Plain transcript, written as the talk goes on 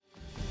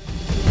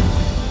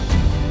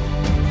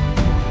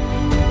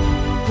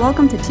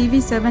Welcome to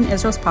TV7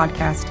 Israel's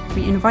podcast.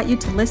 We invite you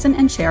to listen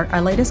and share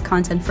our latest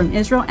content from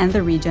Israel and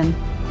the region.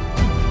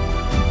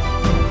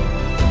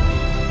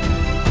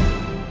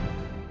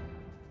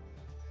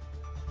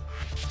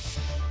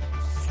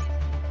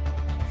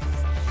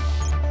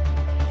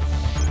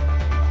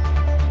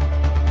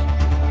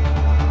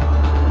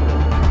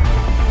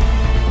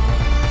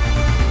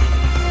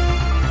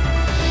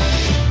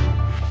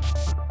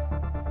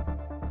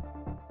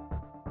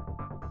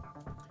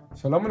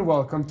 Shalom and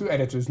welcome to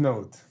Editor's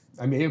Note.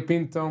 I'm Yair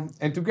Pinto,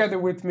 and together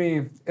with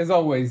me, as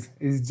always,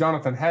 is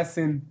Jonathan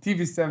Hassin,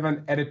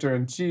 TV7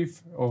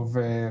 Editor-in-Chief of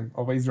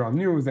Israel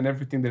News and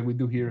everything that we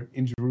do here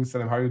in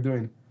Jerusalem. How are you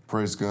doing?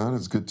 Praise God.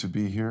 It's good to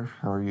be here.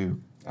 How are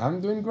you? I'm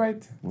doing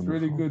great. Wonderful. It's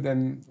really good,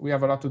 and we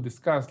have a lot to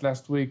discuss.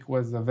 Last week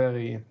was a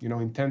very,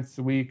 intense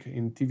week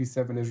in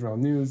TV7 Israel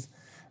News,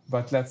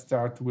 but let's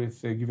start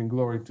with giving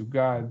glory to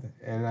God.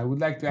 And I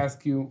would like to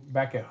ask you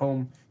back at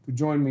home to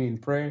join me in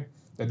prayer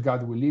that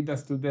God will lead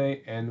us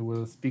today and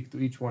will speak to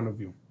each one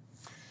of you.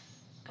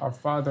 Our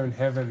Father in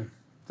heaven,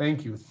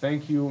 thank you.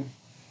 Thank you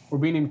for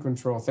being in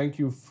control. Thank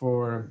you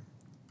for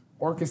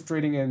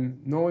orchestrating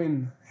and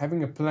knowing,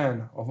 having a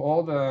plan of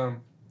all the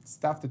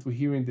stuff that we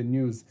hear in the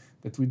news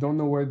that we don't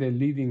know where they're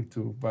leading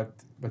to, but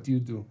you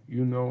do.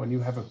 You know, and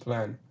you have a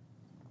plan.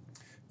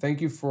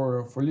 Thank you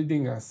for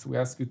leading us. We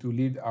ask you to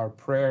lead our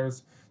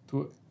prayers,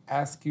 to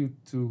ask you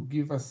to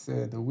give us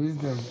the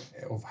wisdom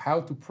of how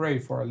to pray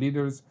for our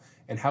leaders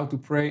and how to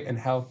pray and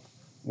help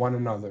one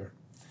another.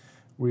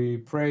 We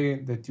pray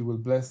that you will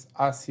bless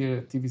us here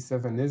at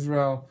TV7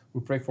 Israel.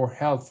 We pray for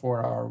health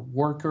for our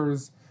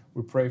workers.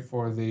 We pray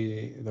for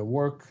the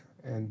work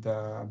and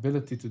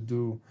ability to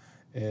do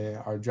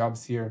our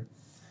jobs here.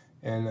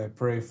 And I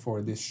pray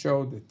for this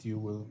show that you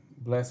will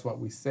bless what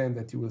we say and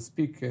that you will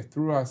speak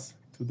through us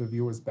to the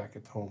viewers back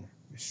at home.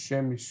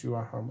 B'Shem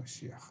Yeshua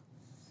HaMashiach.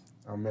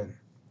 Amen.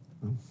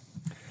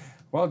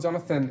 Well,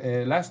 Jonathan,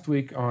 last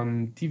week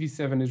on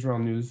TV7 Israel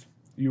News,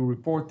 you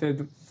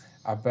reported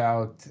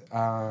about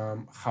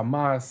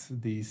Hamas,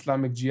 the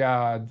Islamic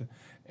Jihad,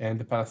 and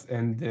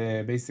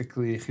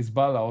basically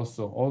Hezbollah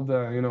also, all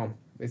the,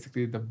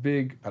 basically the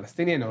big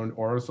Palestinian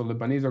or also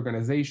Lebanese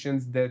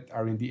organizations that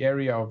are in the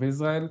area of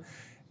Israel,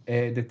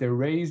 that they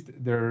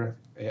raised their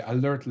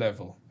alert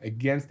level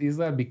against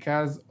Israel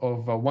because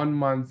of a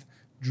 1-month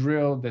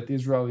drill that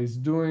Israel is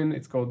doing.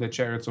 It's called the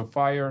Chariots of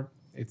Fire.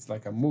 It's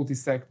like a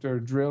multi-sector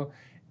drill.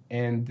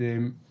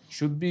 And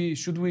should we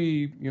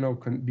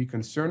be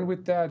concerned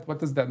with that? What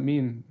does that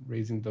mean,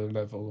 raising the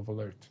level of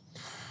alert?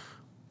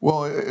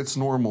 Well, it's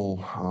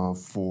normal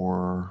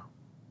for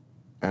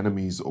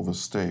enemies of a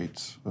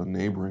state, a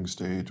neighboring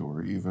state,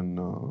 or even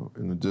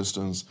in the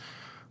distance,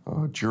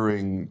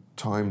 during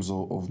times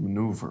of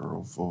maneuver,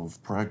 of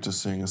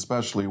practicing,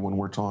 especially when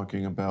we're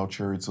talking about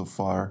Chariots of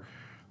Fire,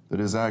 that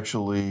is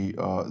actually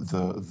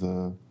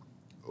the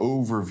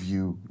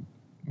overview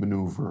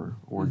maneuver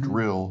or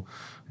drill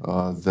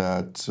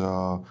that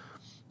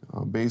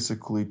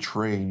basically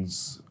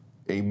trains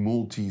a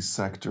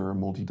multi-sector,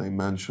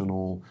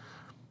 multi-dimensional,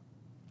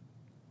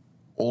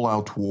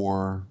 all-out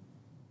war.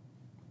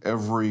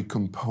 Every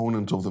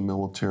component of the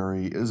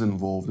military is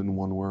involved in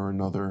one way or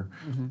another,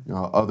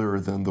 other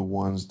than the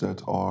ones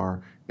that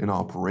are in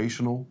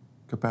operational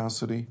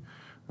capacity,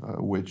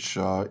 which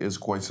is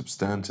quite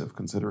substantive,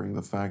 considering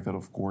the fact that,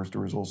 of course,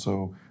 there is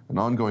also an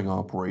ongoing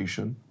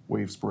operation,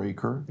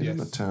 Wavesbreaker, in an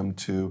attempt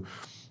to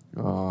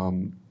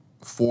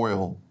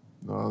foil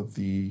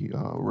the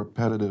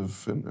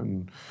repetitive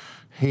and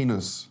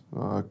heinous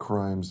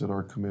crimes that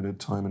are committed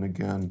time and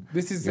again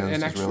against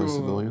Israeli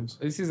civilians.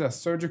 This is a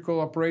surgical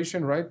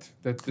operation, right?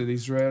 That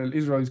Israel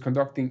is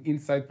conducting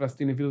inside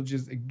Palestinian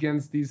villages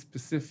against these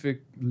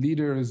specific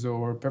leaders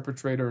or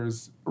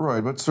perpetrators.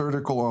 Right, but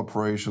surgical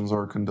operations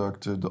are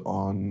conducted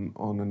on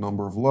a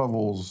number of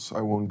levels. I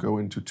won't go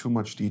into too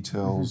much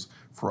details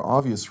for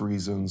obvious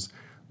reasons,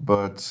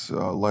 but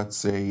let's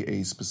say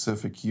a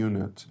specific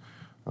unit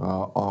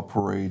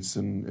operates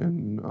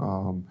in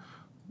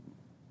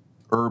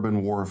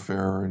urban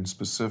warfare in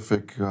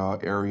specific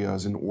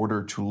areas in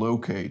order to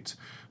locate,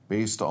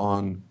 based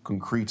on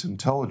concrete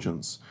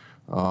intelligence,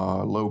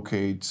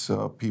 locate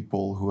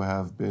people who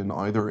have been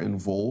either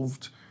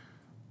involved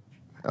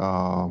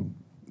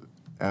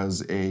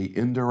as a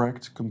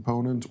indirect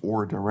component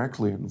or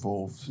directly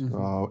involved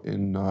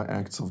in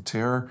acts of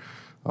terror.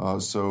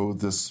 So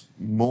this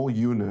mole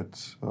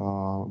unit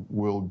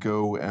will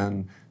go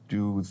and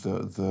do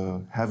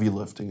the heavy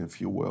lifting, if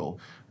you will.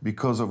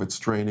 Because of its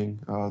training,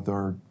 there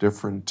are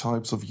different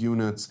types of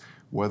units,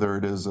 whether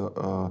it is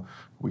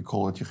we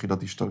call it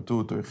Yechidat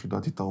Ishtaltut or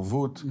Yechidat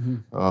Hitalvut,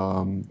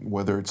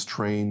 whether it's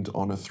trained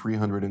on a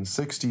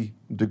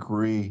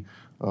 360-degree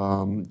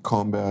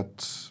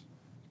combat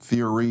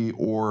theory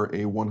or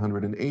a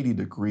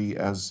 180-degree,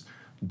 as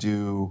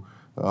do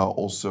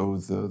also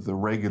the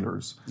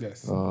regulars.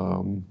 Yes.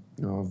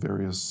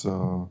 Various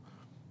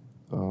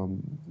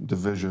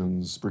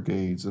divisions,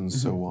 brigades, and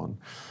so on.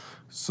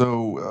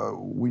 So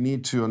we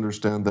need to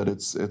understand that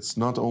it's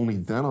not only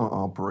them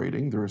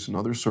operating. There is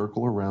another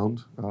circle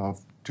around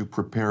to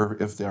prepare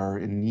if they are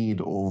in need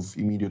of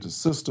immediate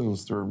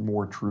assistance. There are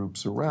more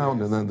troops around,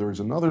 Yes. and then there's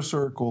another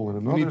circle and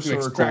We another need to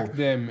circle. extract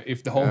them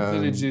if the whole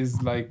village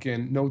is like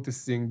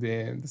noticing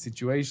the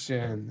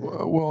situation.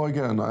 Well,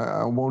 again,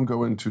 I won't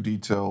go into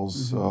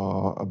details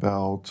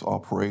about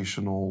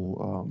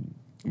operational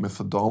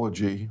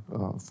methodology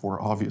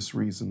for obvious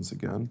reasons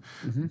again,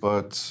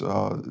 but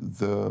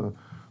the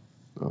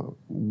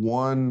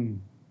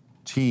one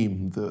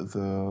team,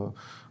 the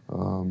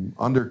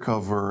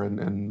undercover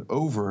and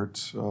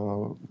overt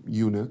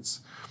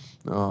units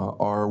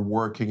are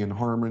working in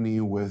harmony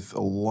with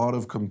a lot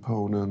of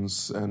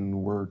components,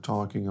 and we're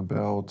talking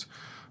about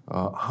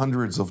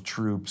hundreds of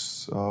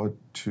troops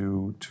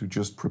to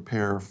just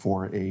prepare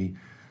for a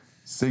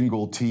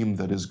single team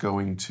that is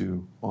going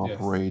to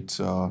operate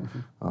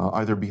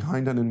either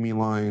behind enemy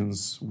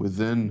lines,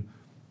 within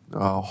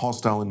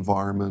hostile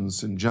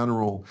environments in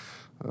general.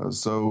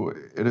 So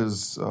it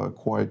is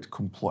quite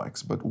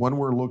complex. But when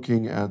we're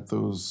looking at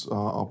those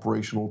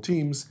operational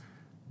teams,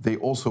 they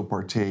also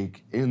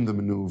partake in the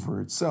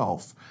maneuver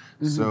itself.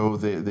 So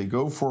they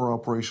go for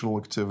operational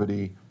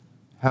activity,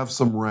 have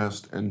some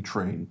rest, and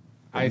train.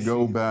 And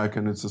go back,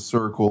 and it's a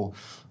circle.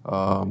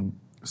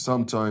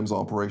 Sometimes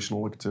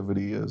operational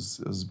activity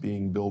is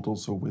being built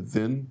also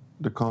within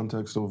the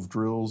context of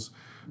drills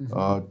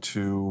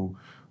to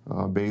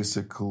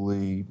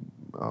basically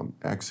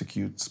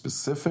execute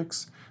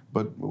specifics.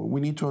 But we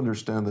need to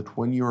understand that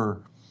when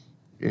you're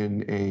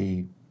in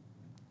a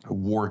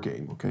war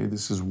game, okay,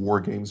 this is war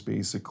games,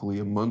 basically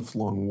a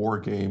month-long war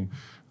game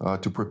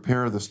to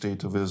prepare the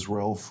state of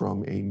Israel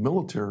from a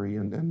military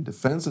and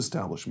defense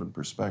establishment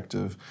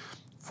perspective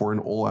for an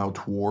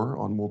all-out war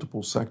on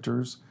multiple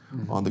sectors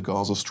on the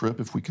Gaza Strip.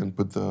 If we can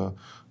put the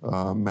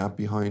map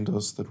behind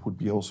us, that would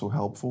be also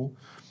helpful.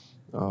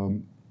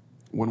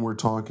 When we're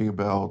talking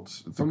about...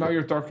 So now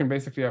you're talking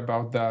basically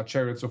about the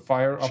Chariots of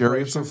Fire operation?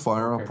 Chariots of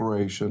Fire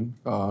operation,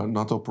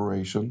 not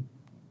operation,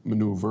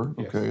 maneuver,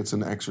 okay? It's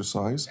an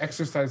exercise.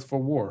 Exercise for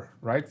war,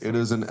 right? It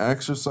is an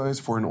exercise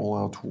for an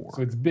all-out war.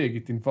 So it's big.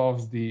 It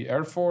involves the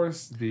Air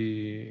Force,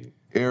 the...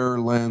 Air,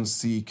 land,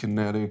 sea,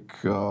 kinetic,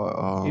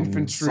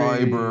 infantry,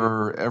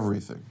 cyber,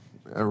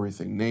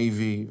 everything.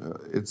 Navy,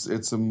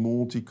 it's a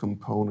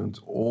multi-component.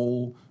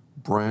 All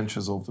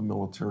branches of the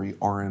military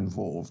are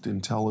involved.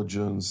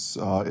 Intelligence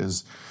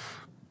is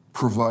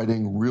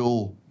providing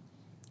real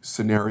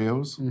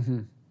scenarios.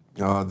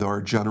 There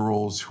are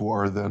generals who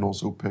are then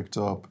also picked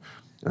up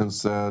and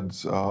said,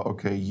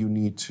 okay, you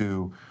need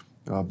to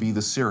be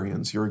the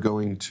Syrians. You're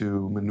going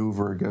to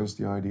maneuver against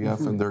the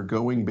IDF, and they're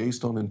going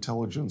based on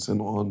intelligence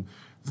and on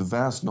the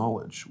vast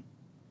knowledge.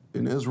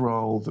 In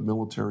Israel, the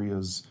military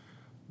is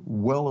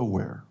well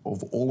aware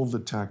of all of the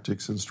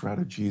tactics and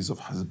strategies of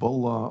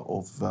Hezbollah,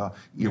 of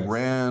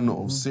Iran,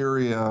 of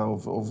Syria,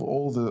 of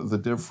all the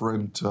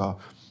different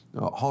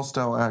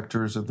hostile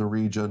actors in the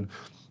region.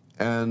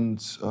 And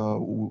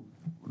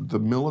the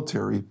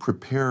military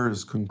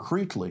prepares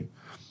concretely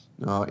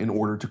in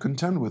order to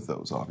contend with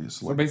those,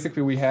 obviously. So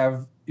basically we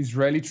have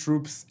Israeli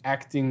troops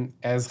acting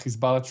as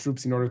Hezbollah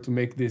troops in order to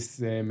make this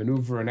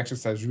maneuver and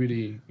exercise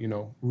really,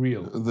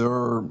 real. There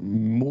are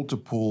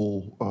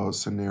multiple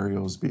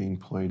scenarios being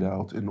played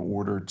out in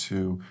order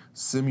to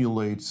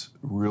simulate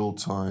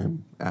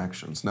real-time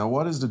actions. Now,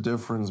 what is the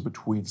difference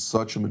between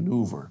such a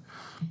maneuver,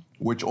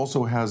 which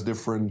also has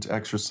different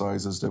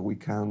exercises that we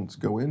can't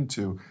go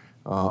into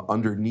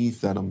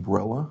underneath that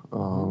umbrella,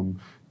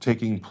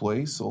 taking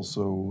place,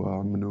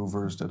 also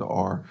maneuvers that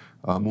are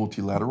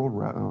multilateral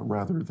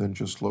rather than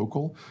just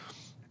local.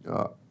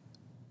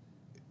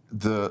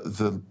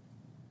 The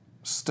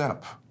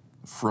step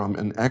from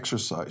an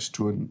exercise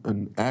to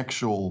an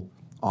actual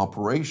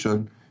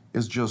operation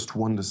is just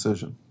one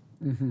decision.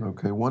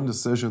 Okay, one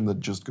decision that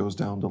just goes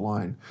down the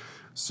line.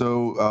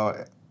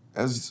 So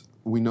as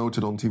we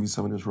noted on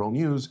TV7 Israel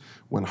News,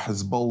 when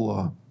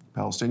Hezbollah,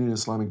 Palestinian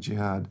Islamic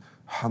Jihad,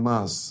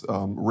 Hamas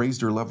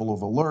raised their level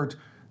of alert,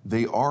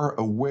 they are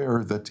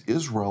aware that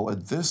Israel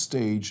at this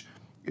stage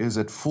is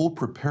at full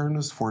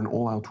preparedness for an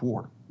all-out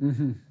war.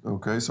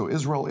 Okay, so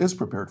Israel is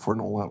prepared for an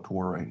all-out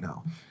war right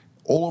now.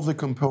 All of the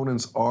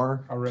components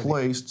are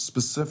placed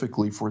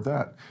specifically for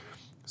that.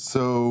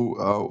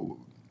 So,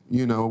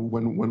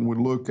 when we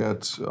look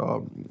at,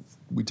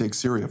 we take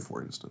Syria,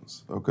 for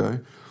instance, okay?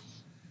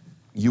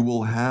 You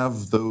will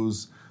have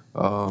those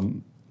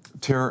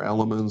terror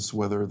elements,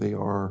 whether they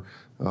are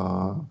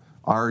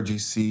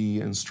RGC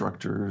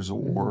instructors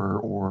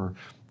or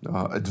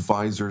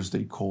advisors,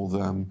 they call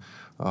them,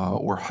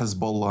 or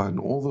Hezbollah, and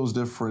all those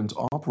different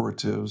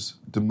operatives,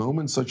 the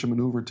moment such a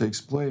maneuver takes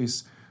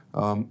place,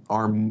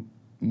 are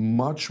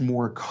much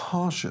more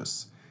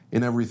cautious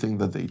in everything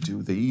that they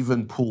do. They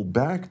even pull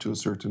back to a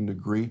certain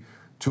degree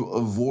to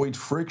avoid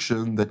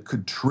friction that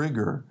could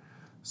trigger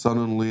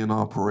suddenly an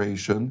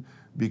operation,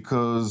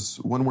 because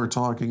when we're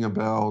talking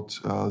about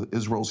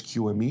Israel's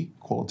QME,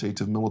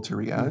 qualitative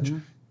military edge,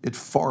 it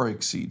far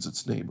exceeds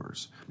its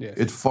neighbors.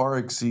 It far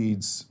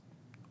exceeds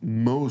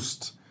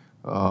most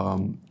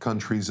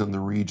countries in the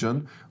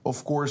region.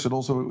 Of course, it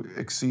also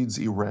exceeds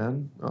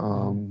Iran.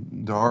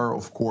 There are,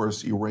 of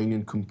course,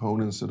 Iranian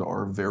components that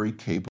are very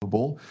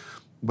capable.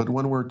 But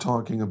when we're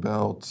talking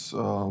about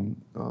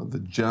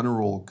the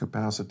general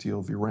capacity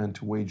of Iran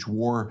to wage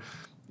war,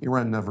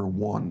 Iran never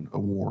won a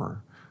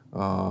war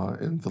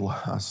in the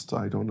last,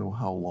 I don't know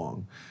how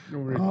long. Oh,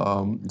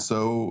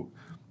 really?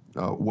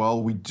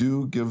 While we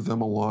do give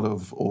them a lot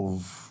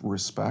of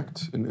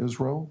respect in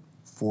Israel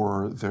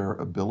for their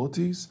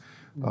abilities,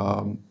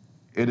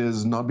 it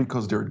is not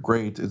because they're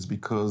great, it's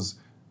because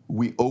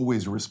we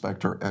always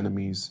respect our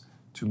enemies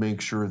to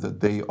make sure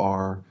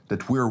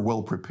that we're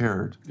well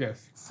prepared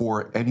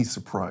for any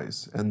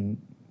surprise. And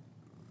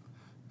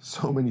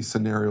so many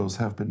scenarios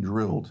have been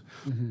drilled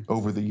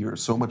over the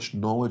years. So much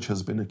knowledge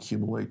has been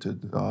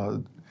accumulated.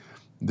 The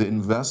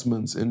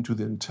investments into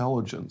the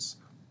intelligence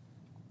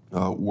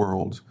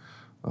world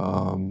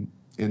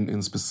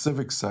in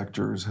specific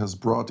sectors has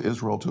brought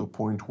Israel to a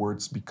point where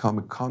it's become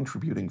a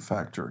contributing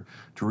factor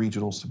to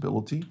regional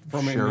stability,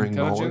 sharing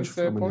knowledge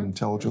from an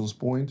intelligence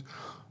point.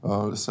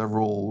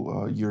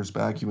 Several years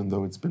back, even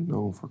though it's been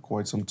known for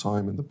quite some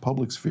time in the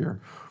public sphere,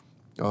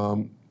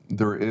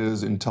 there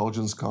is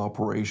intelligence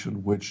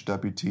cooperation, which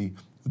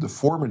the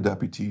former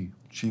deputy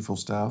chief of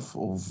staff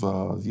of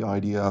the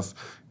IDF,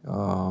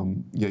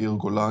 Yair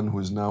Golan, who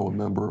is now a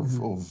member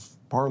of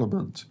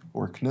parliament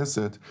or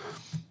Knesset,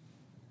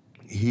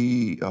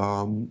 he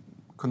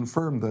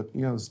confirmed that,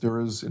 yes,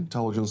 there is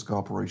intelligence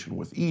cooperation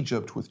with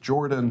Egypt, with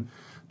Jordan.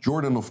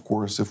 Jordan, of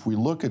course, if we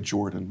look at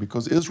Jordan,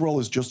 because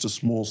Israel is just a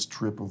small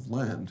strip of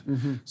land.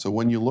 So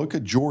when you look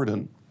at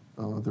Jordan,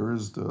 there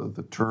is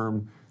the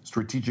term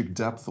strategic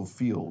depth of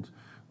field.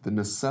 The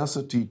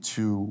necessity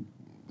to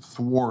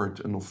thwart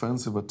an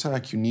offensive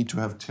attack, you need to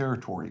have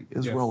territory.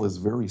 Israel is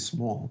very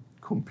small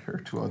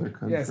compared to other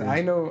countries. Yes,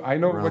 I know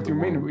what you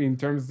mean in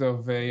terms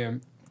of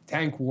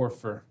tank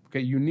warfare. Okay,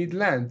 you need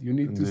land, you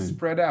need to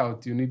spread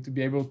out, you need to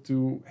be able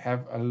to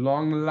have a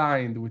long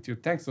line with your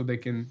tanks so they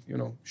can,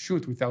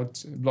 shoot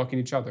without blocking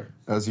each other.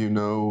 As you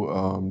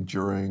know,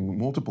 during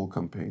multiple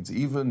campaigns,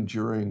 even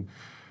during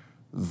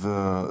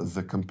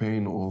the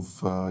campaign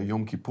of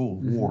Yom Kippur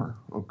War,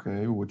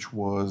 okay, which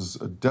was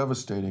a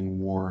devastating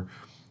war,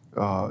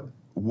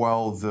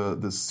 while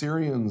the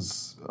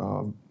Syrians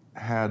there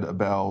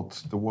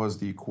was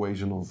the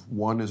equation of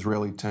one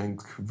Israeli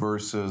tank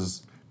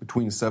versus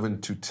between 7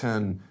 to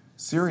 10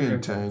 Syrian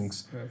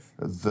tanks,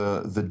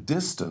 the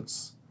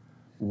distance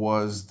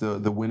was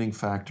the winning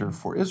factor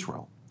for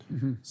Israel.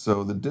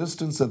 So the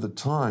distance at the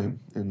time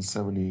in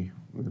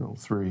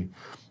 73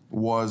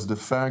 was the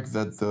fact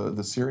that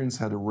the Syrians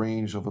had a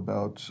range of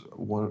about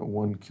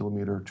 1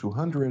 kilometer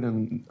 200,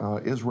 and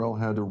Israel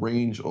had a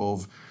range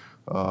of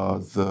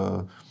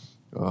about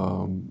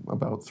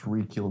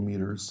 3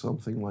 kilometers,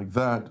 something like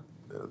that.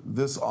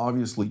 This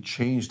obviously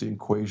changed the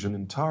equation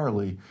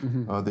entirely.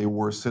 They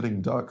were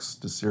sitting ducks,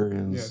 the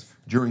Syrians,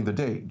 during the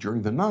day.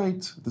 During the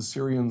night, the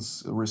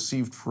Syrians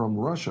received from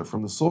Russia,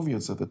 from the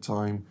Soviets at the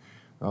time,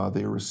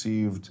 they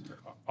received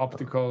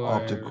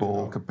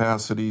optical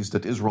capacities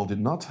that Israel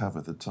did not have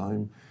at the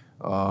time,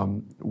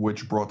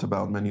 which brought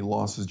about many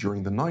losses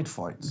during the night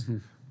fights.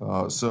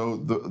 So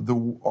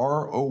there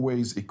are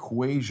always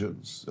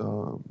equations,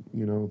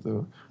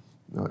 the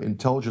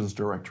intelligence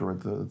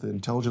directorate, the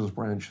intelligence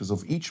branches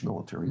of each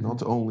military,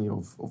 not only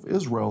of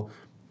Israel,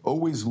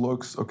 always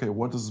looks, okay,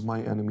 what does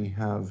my enemy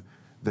have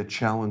that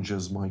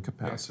challenges my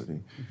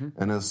capacity?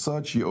 And as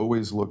such, you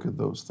always look at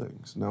those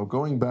things. Now,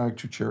 going back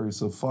to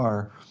Chariots of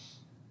Fire,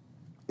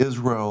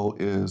 Israel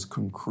is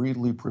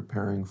concretely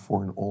preparing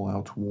for an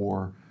all-out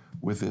war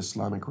with the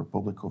Islamic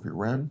Republic of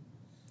Iran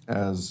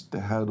as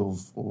the head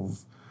of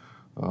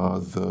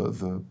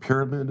the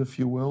pyramid, if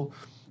you will.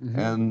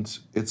 And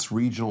its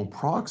regional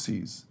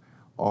proxies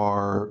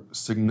are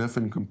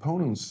significant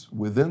components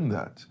within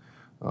that.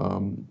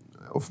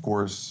 Of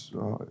course,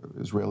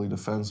 Israeli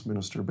Defense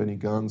Minister Benny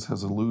Gantz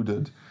has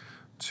alluded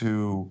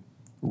to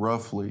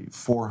roughly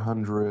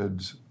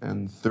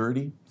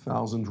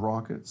 430,000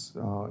 rockets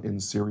in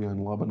Syria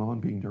and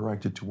Lebanon being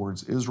directed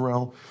towards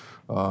Israel.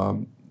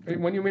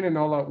 When you mean an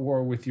all-out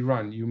war with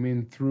Iran, you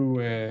mean through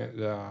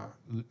the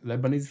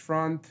Lebanese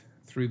front,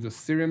 through the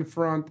Syrian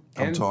front,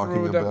 and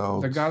through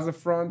the Gaza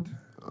front?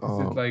 Is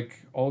it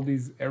like all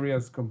these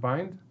areas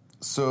combined?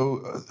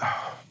 So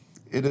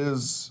it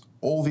is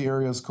all the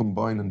areas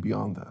combined and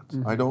beyond that.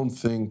 I don't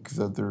think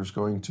that there's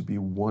going to be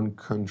one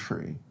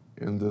country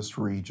in this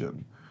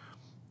region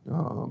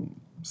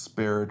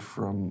spared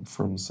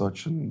from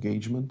such an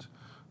engagement.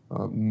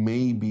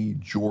 Maybe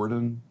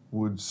Jordan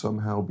would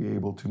somehow be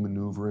able to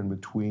maneuver in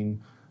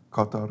between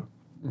Qatar,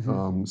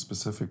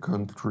 specific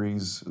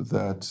countries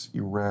that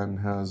Iran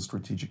has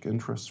strategic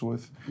interests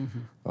with.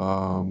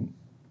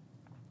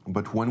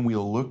 But when we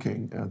are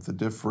looking at the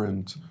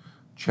different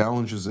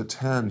challenges at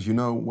hand,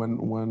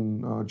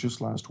 when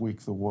just last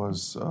week there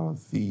was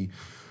the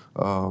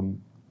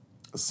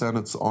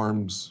Senate's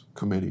Arms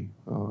Committee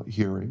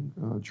hearing,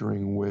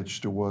 during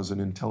which there was an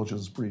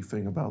intelligence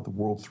briefing about the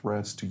world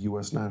threats to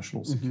U.S.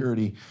 national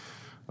security.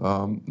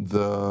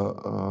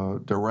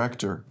 the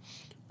director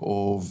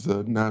of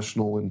the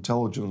National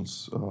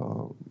Intelligence,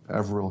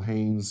 Avril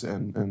Haines,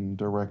 and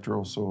director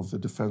also of the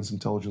Defense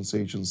Intelligence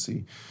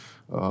Agency,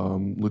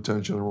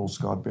 Lieutenant General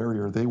Scott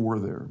Berrier, they were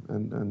there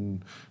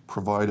and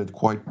provided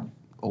quite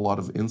a lot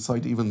of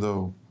insight, even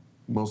though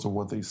most of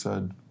what they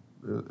said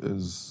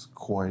is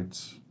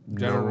quite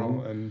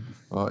general known.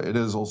 and It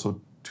is also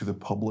to the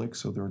public,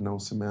 so there are no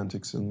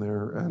semantics in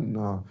there,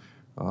 and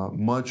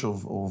much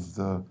of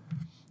the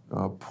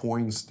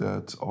points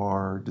that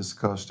are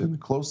discussed in the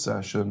closed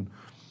session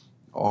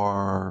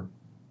are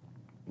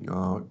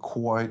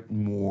quite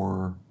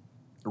more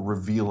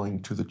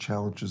revealing to the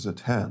challenges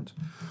at hand.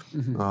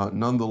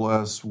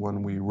 Nonetheless,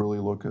 when we really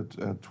look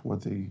at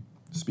what they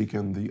speak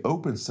in the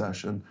open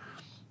session,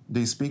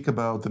 they speak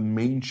about the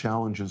main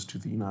challenges to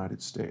the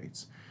United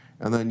States.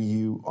 And then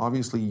you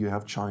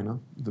have China,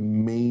 the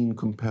main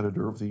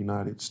competitor of the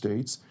United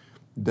States.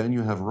 Then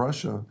you have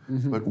Russia.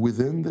 But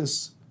within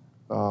this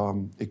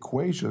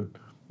equation,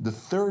 the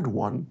third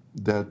one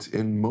that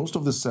in most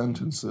of the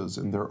sentences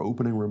in their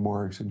opening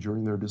remarks and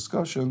during their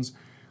discussions,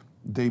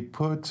 they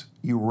put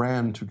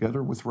Iran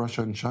together with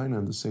Russia and China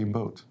in the same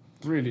boat.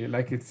 really,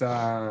 like it's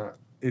a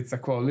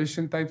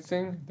coalition type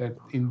thing that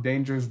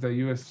endangers the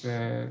U.S.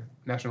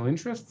 National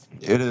interests.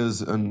 It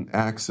is an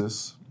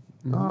axis.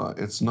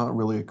 It's not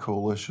really a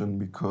coalition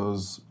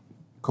because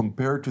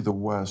compared to the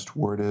West,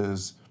 where it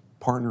is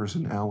partners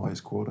and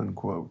allies, quote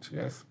unquote,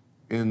 Yes.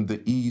 in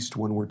the East,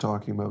 when we're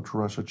talking about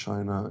Russia,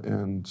 China,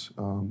 and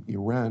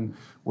Iran,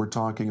 we're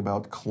talking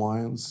about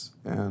clients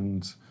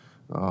and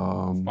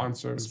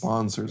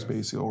sponsors, Yes.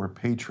 basically, or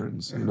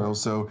patrons. You know,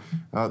 so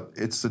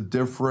it's a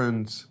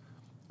different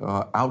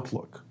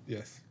outlook.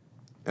 Yes.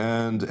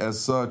 And as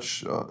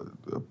such,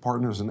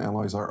 partners and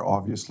allies are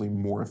obviously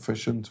more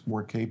efficient,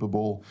 more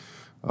capable.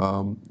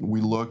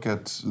 We look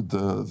at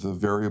the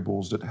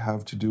variables that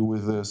have to do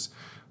with this.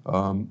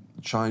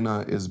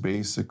 China is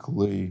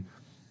basically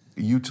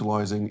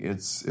utilizing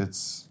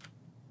its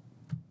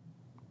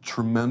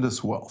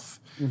tremendous wealth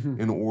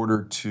in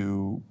order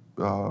to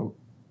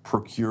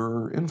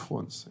procure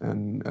influence.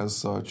 And as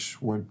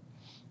such, when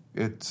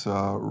it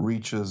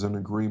reaches an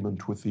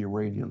agreement with the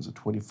Iranians, a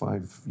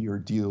 25-year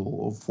deal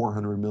of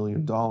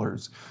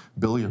 $400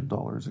 billion,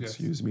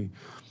 excuse me.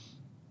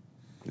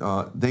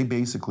 They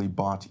basically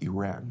bought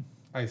Iran.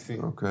 I see.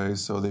 Okay,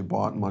 so they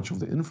bought much of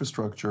the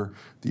infrastructure.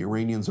 The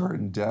Iranians are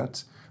in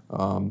debt.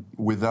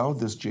 Without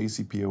this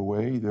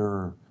JCPOA,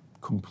 they're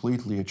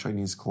completely a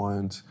Chinese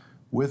client.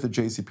 With the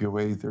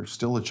JCPOA, they're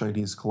still a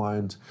Chinese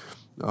client.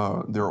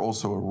 They're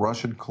also a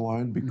Russian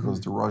client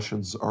because the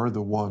Russians are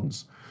the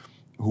ones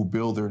who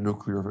build their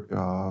nuclear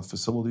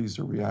facilities,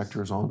 their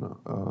reactors on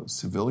a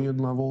civilian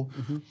level.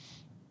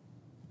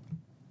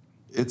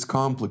 It's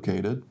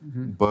complicated,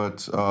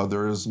 but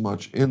there is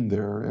much in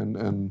there,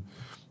 and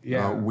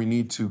we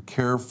need to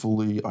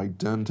carefully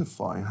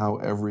identify how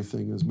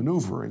everything is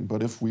maneuvering.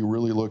 But if we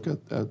really look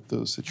at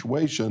the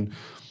situation,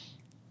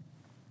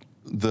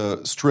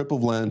 the strip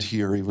of land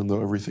here, even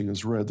though everything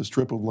is red, the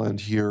strip of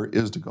land here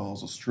is the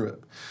Gaza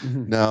Strip.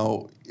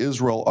 Now,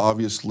 Israel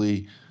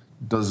obviously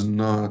is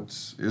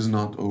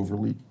not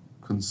overly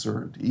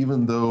concerned,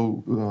 even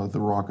though the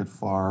rocket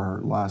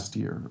fire last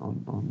year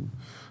on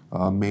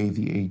May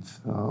the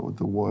 8th,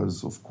 there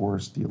was, of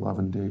course, the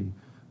 11-day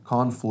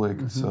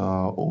conflict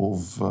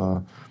of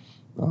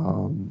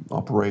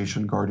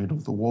Operation Guardian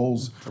of the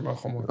Walls.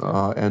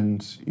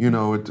 And,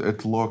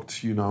 it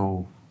looked,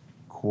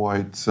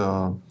 quite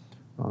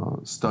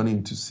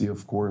stunning to see,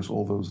 of course,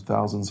 all those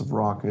thousands of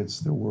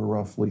rockets. There were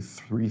roughly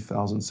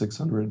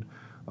 3,600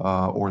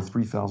 or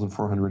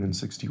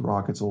 3,460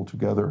 rockets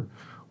altogether,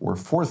 or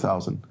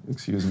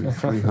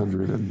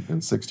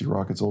 360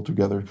 rockets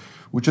altogether,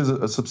 which is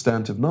a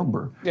substantive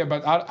number. Yeah,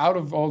 but out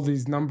of all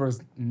these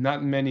numbers,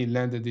 not many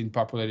landed in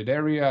populated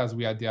areas.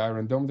 We had the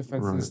Iron Dome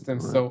defense system.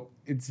 Right. So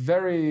it's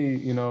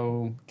very,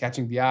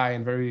 catching the eye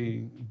and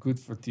very good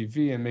for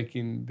TV and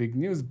making big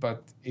news.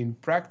 But in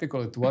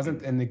practical, it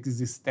wasn't an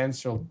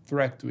existential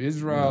threat to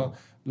Israel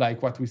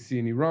like what we see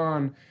in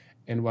Iran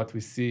and what we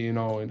see, in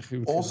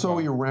Also,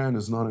 Iran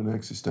is not an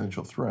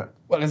existential threat.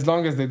 Well, as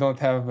long as they don't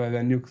have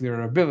the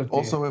nuclear ability.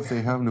 Also, if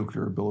they have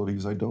nuclear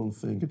abilities, I don't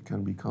think it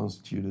can be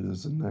constituted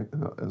as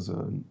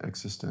an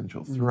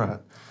existential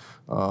threat.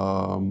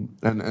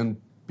 And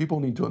people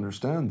need to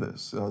understand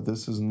this.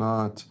 This is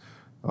not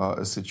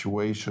a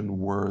situation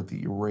where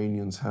the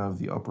Iranians have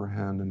the upper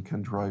hand and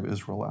can drive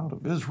Israel out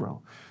of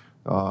Israel.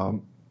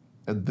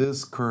 At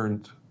this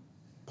current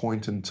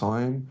point in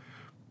time,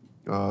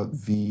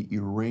 the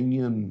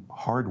Iranian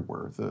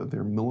hardware,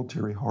 their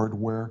military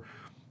hardware,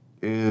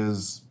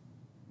 is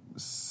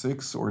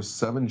 6 or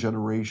 7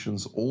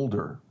 generations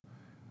older.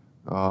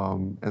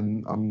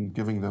 And I'm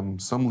giving them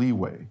some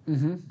leeway,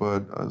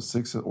 but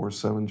 6 or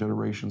 7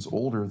 generations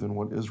older than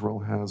what Israel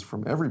has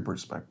from every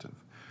perspective.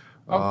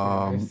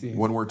 I see.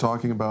 When we're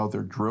talking about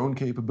their drone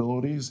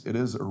capabilities, it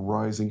is a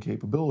rising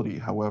capability.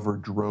 However,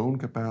 drone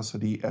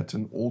capacity at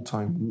an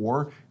all-time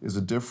war is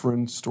a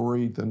different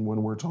story than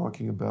when we're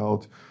talking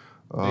about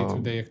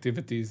day-to-day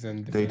activities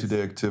and defense.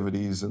 day-to-day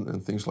activities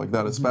and things like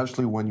that,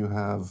 especially when you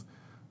have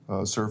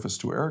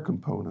surface-to-air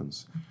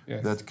components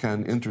that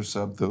can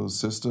intercept those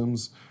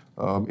systems.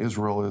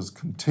 Israel is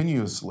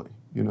continuously,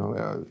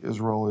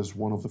 Israel is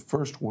one of the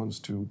first ones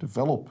to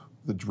develop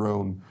the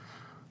drone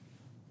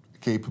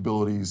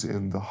capabilities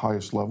in the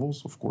highest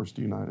levels, of course,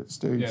 the United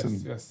States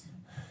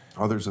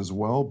others as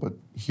well. But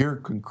here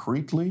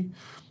concretely,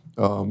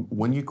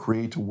 when you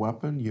create a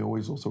weapon, you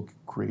always also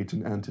create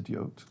an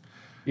antidote.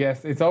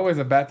 Yes, it's always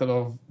a battle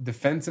of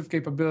defensive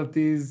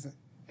capabilities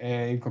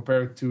and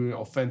compared to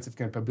offensive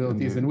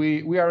capabilities.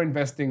 Indeed.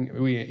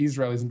 And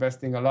Israel is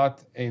investing a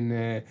lot in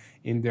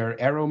their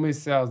Arrow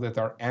missiles that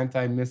are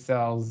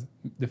anti-missiles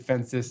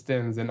defense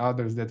systems and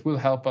others that will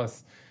help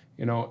us,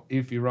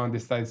 if Iran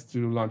decides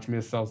to launch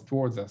missiles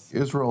towards us.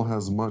 Israel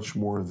has much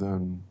more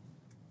than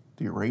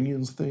the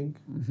Iranians think,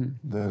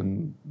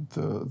 than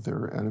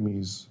their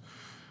enemies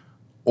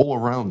all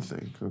around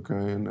think,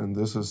 okay? And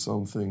this is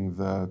something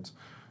that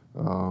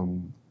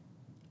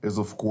is,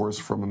 of course,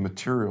 from a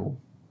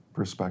material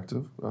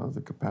perspective,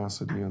 the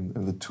capacity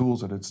and the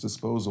tools at its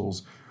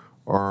disposals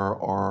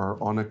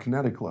are on a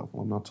kinetic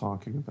level. I'm not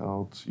talking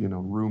about,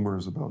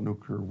 rumors about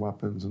nuclear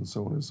weapons and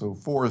so on and so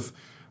forth.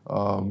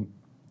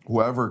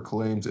 Whoever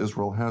claims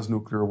Israel has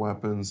nuclear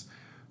weapons,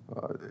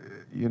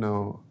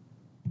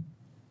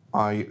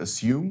 I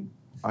assume,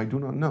 I do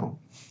not know.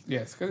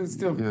 Yes, because it's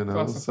still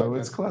classified. So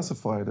it's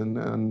classified,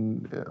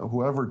 and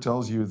whoever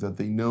tells you that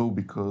they know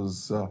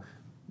because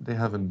they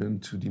haven't been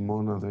to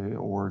Dimona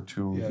or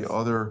to the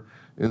other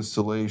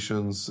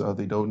installations,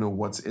 they don't know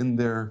what's in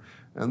there,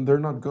 and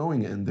they're not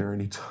going in there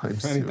anytime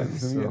soon.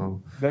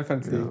 So,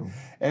 definitely.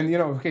 And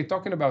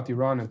talking about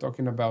Iran and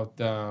talking about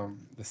the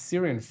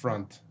Syrian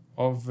front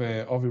of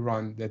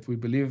Iran, that we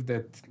believe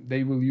that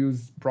they will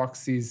use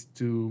proxies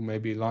to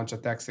maybe launch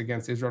attacks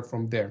against Israel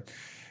from there.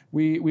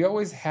 We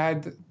always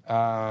had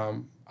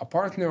a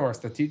partner or a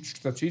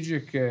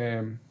strategic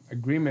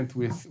agreement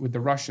with the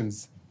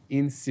Russians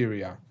in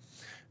Syria.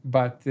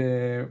 But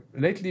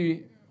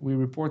lately we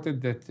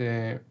reported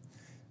that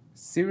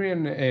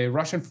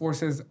Russian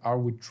forces are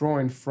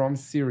withdrawing from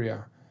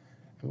Syria.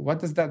 What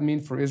does that mean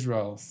for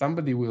Israel?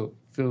 Somebody will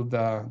fill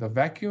the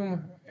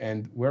vacuum,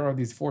 and where are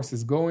these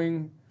forces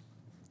going?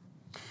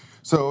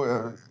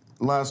 So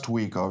last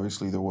week,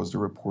 obviously, there was the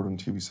report on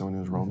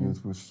TV7 Israel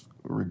News with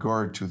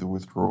regard to the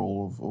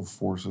withdrawal of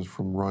forces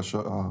from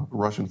Russia,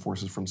 Russian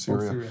forces from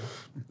Syria.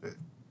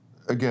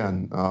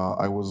 Again,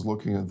 I was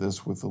looking at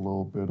this with a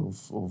little bit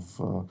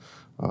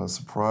of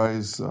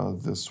surprise.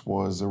 This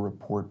was a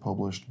report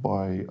published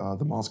by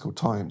the Moscow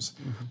Times,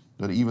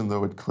 that even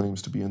though it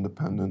claims to be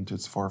independent,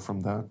 it's far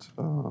from that.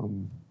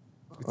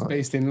 It's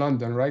based in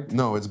London, right?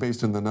 No, it's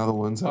based in the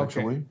Netherlands,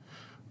 actually.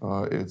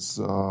 Okay. It's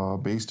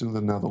based in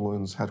the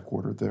Netherlands,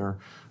 headquartered there.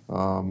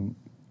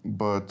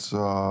 But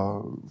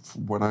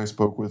when I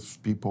spoke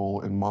with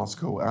people in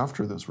Moscow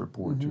after this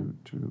report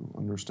to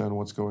understand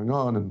what's going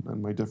on,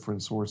 and my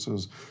different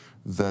sources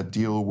that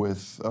deal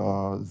with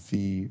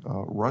the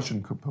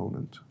Russian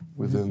component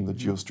within the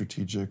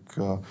geostrategic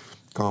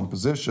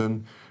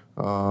composition,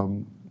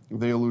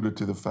 they alluded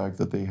to the fact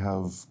that they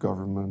have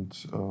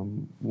government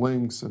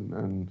links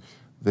and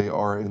they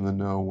are in the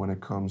know when it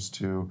comes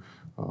to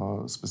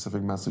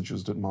specific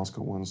messages that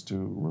Moscow wants to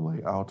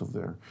relay out of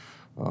there.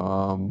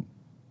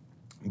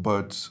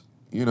 But,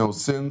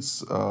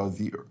 since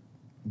the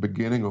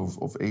beginning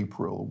of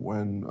April,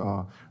 when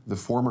the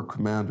former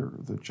commander,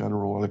 the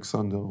General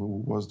Alexander,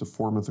 who was the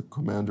former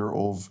commander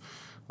of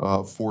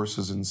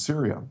forces in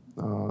Syria,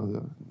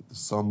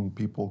 some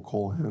people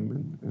call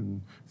him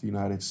in the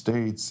United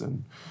States,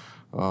 and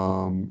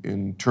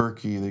in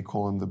Turkey they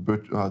call him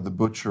the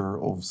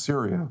butcher of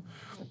Syria.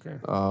 Okay.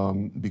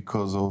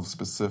 Because of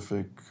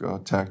specific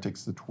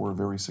tactics that were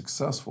very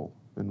successful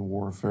in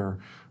warfare,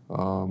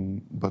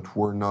 but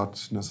were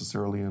not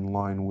necessarily in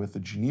line with the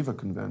Geneva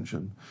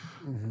Convention.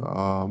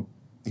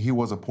 He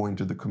was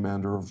appointed the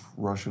commander of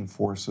Russian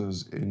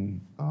forces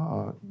in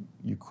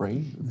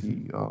Ukraine,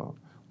 the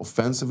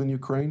offensive in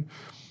Ukraine,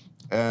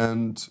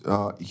 and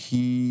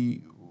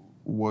he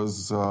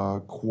was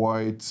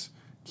quite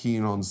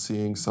keen on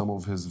seeing some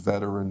of his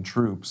veteran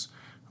troops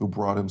who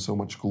brought him so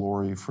much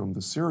glory from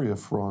the Syria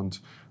front,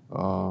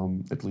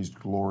 at least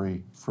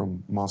glory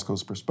from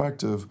Moscow's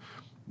perspective.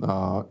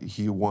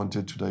 He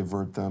wanted to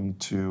divert them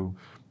to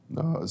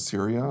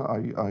Syria.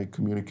 I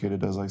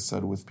communicated, as I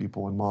said, with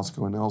people in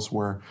Moscow and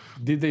elsewhere.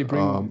 Did they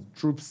bring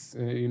troops,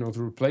 to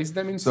replace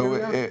them in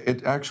Syria?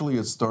 So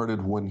it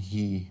started when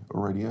he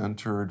already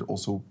entered,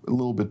 also a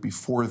little bit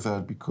before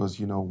that, because,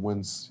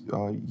 once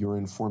you're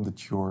informed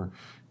that you're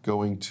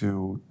going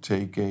to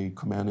take a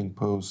commanding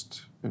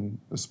post in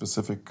a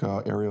specific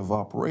area of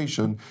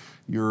operation,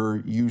 you're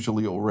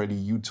usually already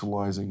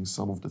utilizing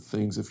some of the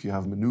things, if you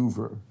have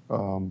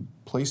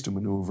place to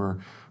maneuver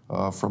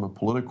from a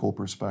political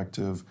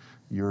perspective,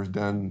 you're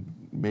then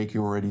making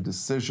already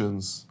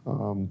decisions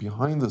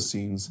behind the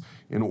scenes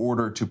in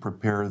order to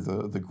prepare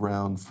the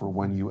ground for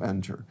when you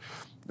enter.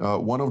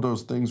 One of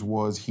those things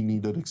was he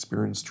needed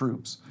experienced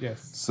troops.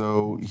 Yes.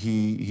 So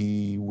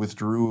he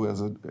withdrew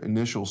as an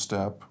initial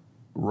step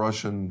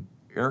Russian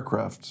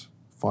aircraft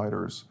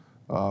fighters,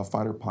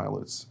 fighter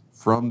pilots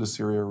from the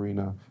Syria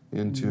arena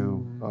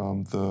into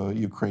the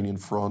Ukrainian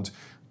front.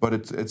 But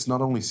it's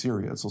not only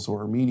Syria, it's also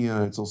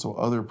Armenia, it's also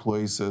other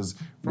places.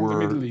 From the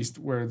Middle East,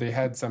 where they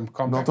had some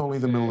compact not only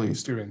the Middle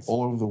East, experience.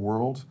 all over the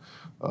world,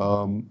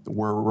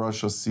 where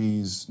Russia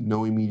sees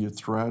no immediate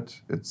threat.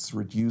 It's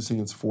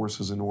reducing its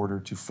forces in order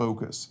to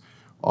focus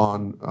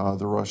on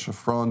the Russia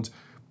front.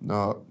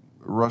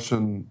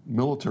 Russian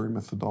military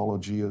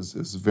methodology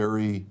is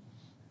very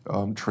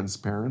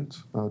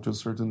transparent to a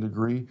certain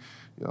degree,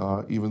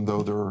 even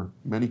though there are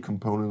many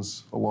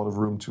components, a lot of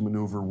room to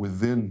maneuver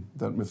within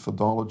that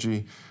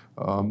methodology.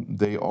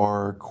 They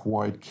are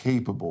quite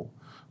capable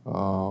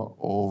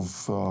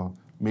of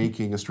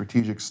making a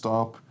strategic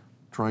stop,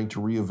 trying to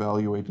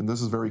reevaluate, and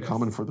this is very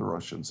common for the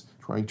Russians,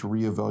 trying to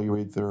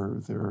reevaluate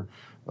their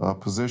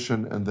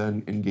position and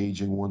then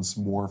engaging once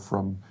more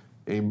from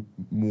a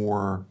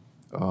more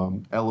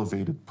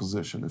elevated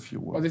position, if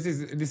you will. Well, this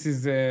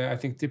is I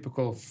think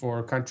typical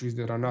for countries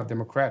that are not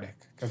democratic,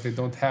 because they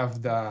don't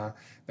have the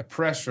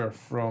pressure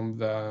from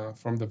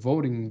the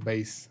voting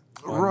base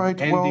on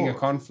ending a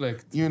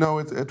conflict. You know,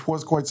 it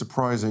was quite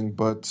surprising,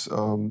 but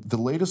the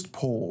latest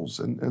polls,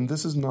 and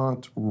this is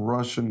not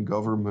Russian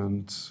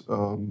government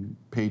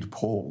paid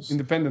polls.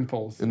 Independent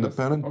polls.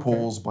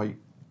 Polls by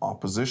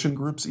opposition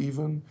groups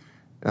even,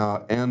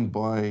 and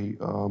by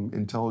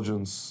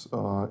intelligence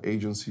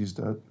agencies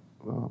that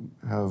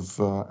have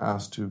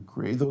asked to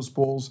create those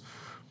polls.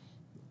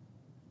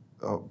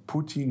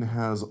 Putin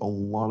has a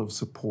lot of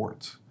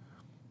support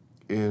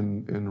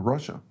in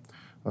Russia.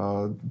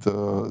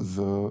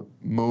 The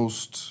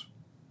most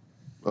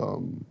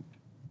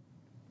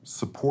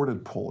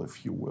supported poll,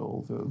 if you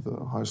will,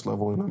 the highest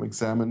level, and I'm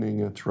examining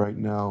it right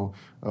now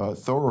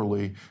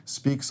thoroughly,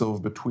 speaks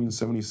of between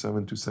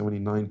 77 to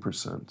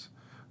 79%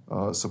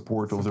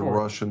 support of the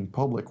Russian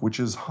public, which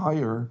is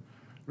higher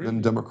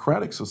than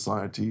democratic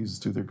societies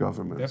to their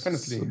governments.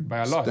 Definitely, by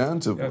a lot.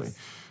 Substantively. Yes.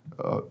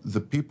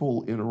 The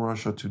people in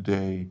Russia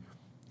today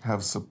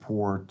have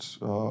support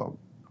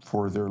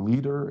for their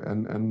leader,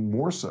 and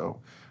more so.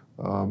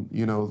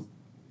 You know,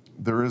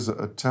 there is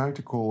a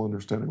tactical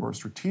understanding, or a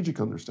strategic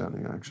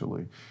understanding,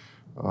 actually,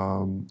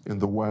 in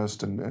the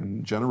West,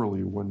 and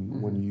generally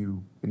when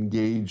you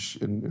engage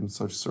in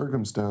such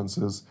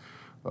circumstances,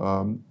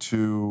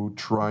 to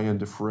try and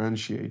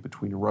differentiate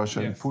between Russia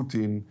and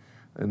Putin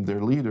and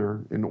their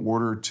leader in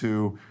order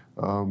to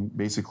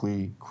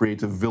basically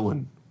create a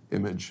villain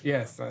image.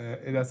 Yes,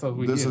 that's what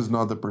we This hear. is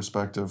not the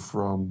perspective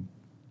from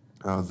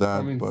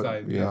that, From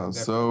inside, but yeah,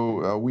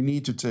 so we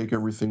need to take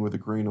everything with a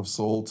grain of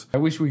salt. I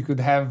wish we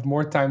could have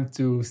more time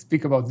to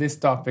speak about this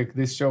topic,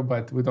 this show,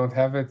 but we don't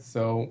have it,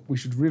 so we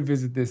should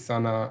revisit this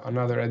on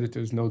another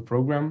Editor's Note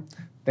program.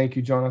 Thank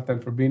you, Jonathan,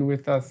 for being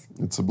with us.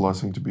 It's a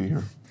blessing to be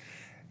here.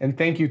 And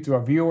thank you to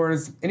our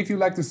viewers. And if you'd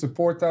like to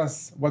support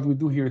us, what we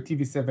do here at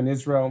TV7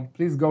 Israel,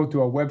 please go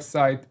to our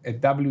website at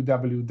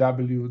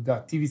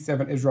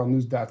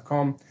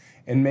www.tv7israelnews.com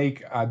and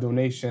make a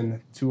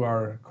donation to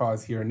our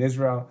cause here in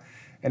Israel.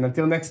 And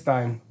until next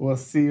time, we'll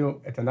see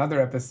you at another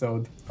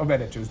episode of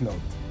Editor's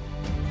Note.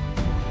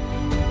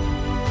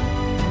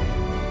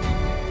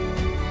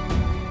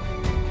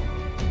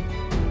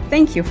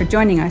 Thank you for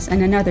joining us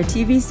in another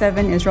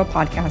TV7 Israel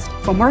podcast.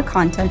 For more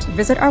content,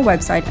 visit our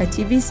website at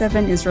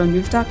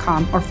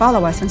tv7israelnews.com or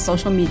follow us on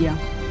social media.